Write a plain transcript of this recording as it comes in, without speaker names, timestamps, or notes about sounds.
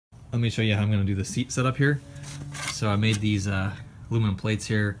let me show you how I'm going to do the seat setup here. So I made these aluminum plates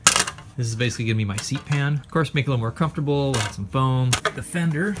here. This is basically going to be my seat pan. Of course, make it a little more comfortable with some foam. The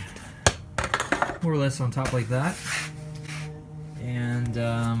fender, more or less on top like that. And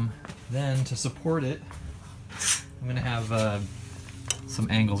then to support it, I'm going to have some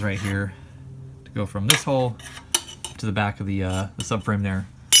angles right here to go from this hole to the back of the subframe there.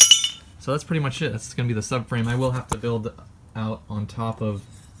 So that's pretty much it. That's going to be the subframe. I will have to build out on top of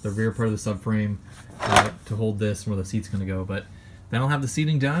the rear part of the subframe to hold this where the seat's going to go. But then I'll have the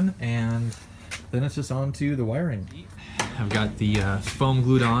seating done, and then it's just on to the wiring. I've got the foam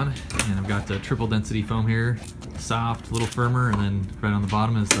glued on, and I've got the triple density foam here, soft, a little firmer, and then right on the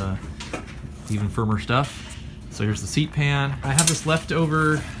bottom is the even firmer stuff. So here's the seat pan. I have this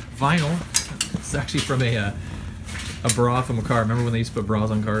leftover vinyl. It's actually from a bra from a car. Remember when they used to put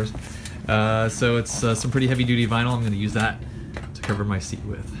bras on cars? So it's some pretty heavy duty vinyl. I'm going to use that to cover my seat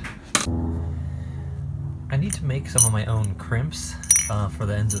with. I need to make some of my own crimps for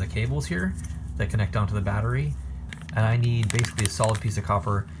the ends of the cables here that connect onto the battery. And I need basically a solid piece of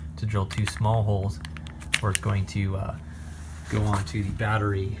copper to drill 2 small holes where it's going to go onto the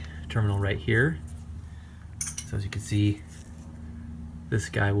battery terminal right here. So as you can see, this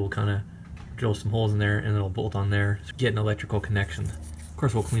guy will kind of drill some holes in there and it'll bolt on there to get an electrical connection. Of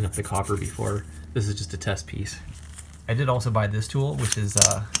course, we'll clean up the copper before. This is just a test piece. I did also buy this tool, which is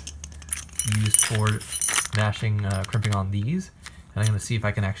used for mashing, crimping on these. And I'm going to see if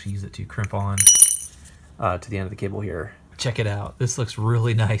I can actually use it to crimp on to the end of the cable here. Check it out. This looks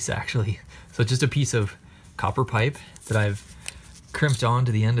really nice, actually. So just a piece of copper pipe that I've crimped on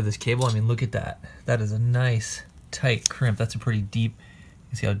to the end of this cable. I mean, look at that. That is a nice, tight crimp. That's a pretty deep,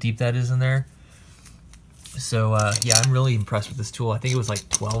 you see how deep that is in there? So yeah, I'm really impressed with this tool. I think it was like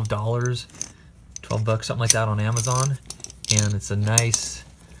 $12, 12 bucks, something like that on Amazon. And it's a nice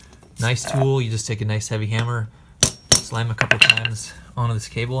tool. You just take a nice heavy hammer, slam a couple times onto this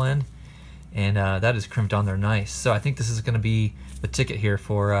cable end, and that is crimped on there nice. So I think this is going to be the ticket here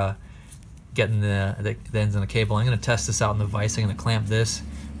for getting the ends on the cable. I'm going to test this out in the vise. I'm going to clamp this,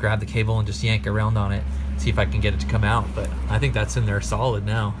 grab the cable, and just yank around on it, see if I can get it to come out. But I think that's in there solid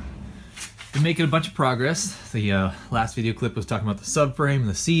now. Been making a bunch of progress. The last video clip was talking about the subframe and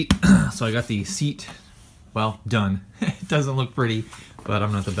the seat. So I got the seat, well, done. It doesn't look pretty, but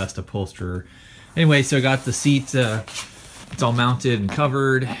I'm not the best upholsterer. Anyway, so I got the seat, it's all mounted and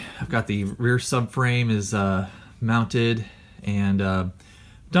covered. I've got the rear subframe is mounted and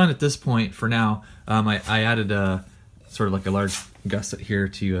done at this point for now. I added sort of like a large gusset here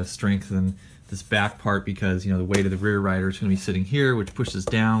to strengthen this back part because, you know, the weight of the rear rider is going to be sitting here, which pushes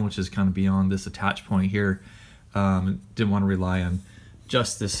down, which is kind of beyond this attach point here. Didn't want to rely on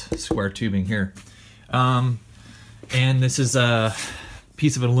just this square tubing here. And this is a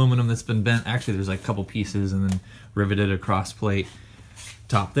piece of aluminum that's been bent. Actually, there's like a couple pieces and then riveted across plate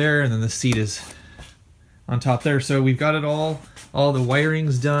top there, and then the seat is on top there. So we've got it all the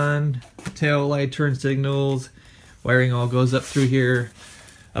wiring's done, tail light, turn signals, wiring all goes up through here,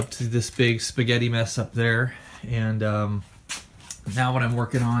 up to this big spaghetti mess up there. And now what I'm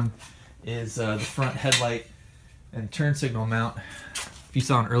working on is the front headlight and turn signal mount. If you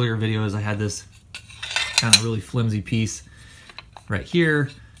saw in earlier videos, I had this kind of really flimsy piece right here.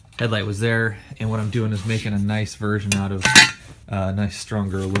 Headlight was there, and what I'm doing is making a nice version out of nice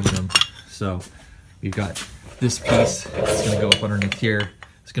stronger aluminum. So we've got this piece, it's going to go up underneath here.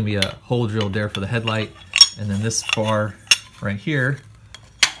 It's going to be a hole drilled there for the headlight, and then this bar right here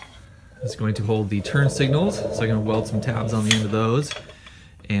is going to hold the turn signals. So I'm going to weld some tabs on the end of those,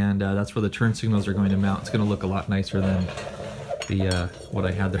 and that's where the turn signals are going to mount. It's going to look a lot nicer than the what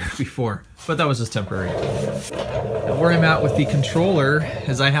I had there before, but that was just temporary. Now, where I'm at with the controller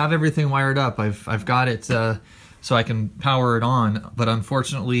is I have everything wired up. I've got it so I can power it on, but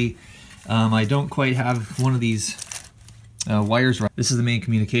unfortunately I don't quite have one of these wires right. This is the main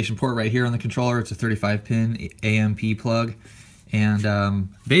communication port right here on the controller. It's a 35-pin AMP plug, and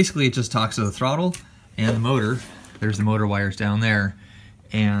basically it just talks to the throttle and the motor. There's the motor wires down there,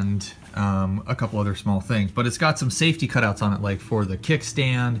 and a couple other small things, but it's got some safety cutouts on it, like for the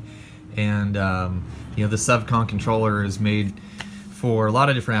kickstand, and you know, the Sevcon controller is made for a lot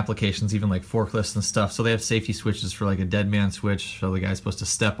of different applications, even like forklifts and stuff. So they have safety switches for like a dead man switch, so the guy's supposed to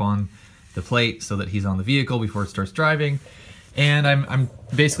step on the plate so that he's on the vehicle before it starts driving. And I'm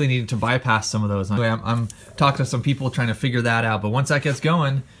basically needing to bypass some of those. I'm talking to some people trying to figure that out, but once that gets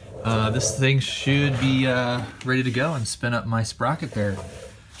going, this thing should be ready to go and spin up my sprocket there.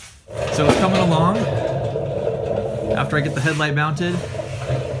 So it's coming along. After I get the headlight mounted,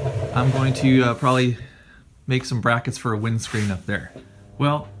 I'm going to probably make some brackets for a windscreen up there.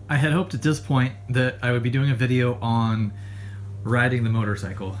 Well, I had hoped at this point that I would be doing a video on riding the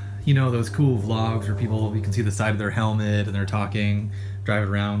motorcycle. You know, those cool vlogs where people, you can see the side of their helmet and they're talking, driving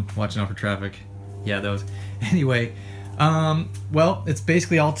around, watching out for traffic. Yeah, those. Anyway, well, it's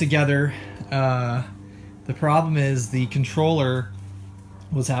basically all together. The problem is the controller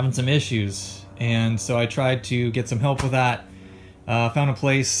was having some issues, and so I tried to get some help with that. Found a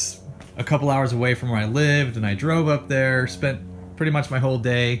place a couple hours away from where I lived, and I drove up there, spent pretty much my whole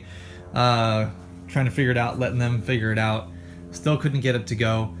day trying to figure it out, letting them figure it out. Still couldn't get it to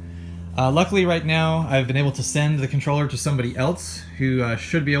go. Luckily right now I've been able to send the controller to somebody else who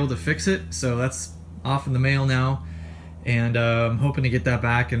should be able to fix it, so that's off in the mail now, and I'm hoping to get that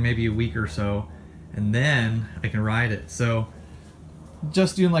back in maybe a week or so, and then I can ride it. So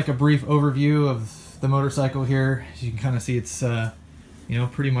just doing like a brief overview of the motorcycle here. As you can kind of see, it's you know,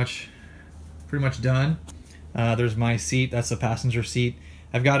 pretty much done. There's my seat, that's the passenger seat.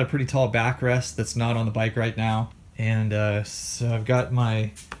 I've got a pretty tall backrest that's not on the bike right now, and so I've got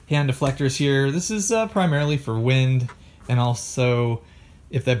my hand deflectors here. This is primarily for wind, and also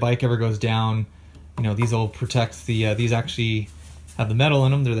if that bike ever goes down, you know, these will protect the these actually have the metal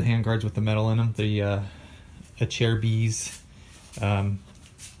in them. They're the hand guards with the metal in them. The Acerbis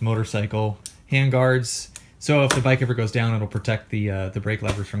motorcycle hand guards. So if the bike ever goes down, it'll protect the brake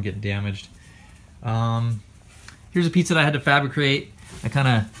levers from getting damaged. Here's a piece that I had to fabricate. I kind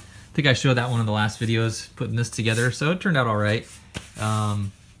of think I showed that one in the last videos, putting this together, so it turned out all right.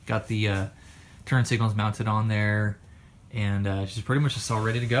 Got the turn signals mounted on there, and she's pretty much just all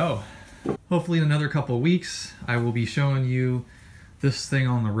ready to go. Hopefully in another couple of weeks, I will be showing you this thing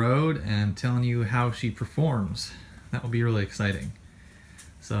on the road and telling you how she performs. That will be really exciting.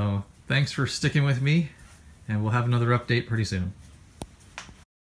 So thanks for sticking with me, and we'll have another update pretty soon.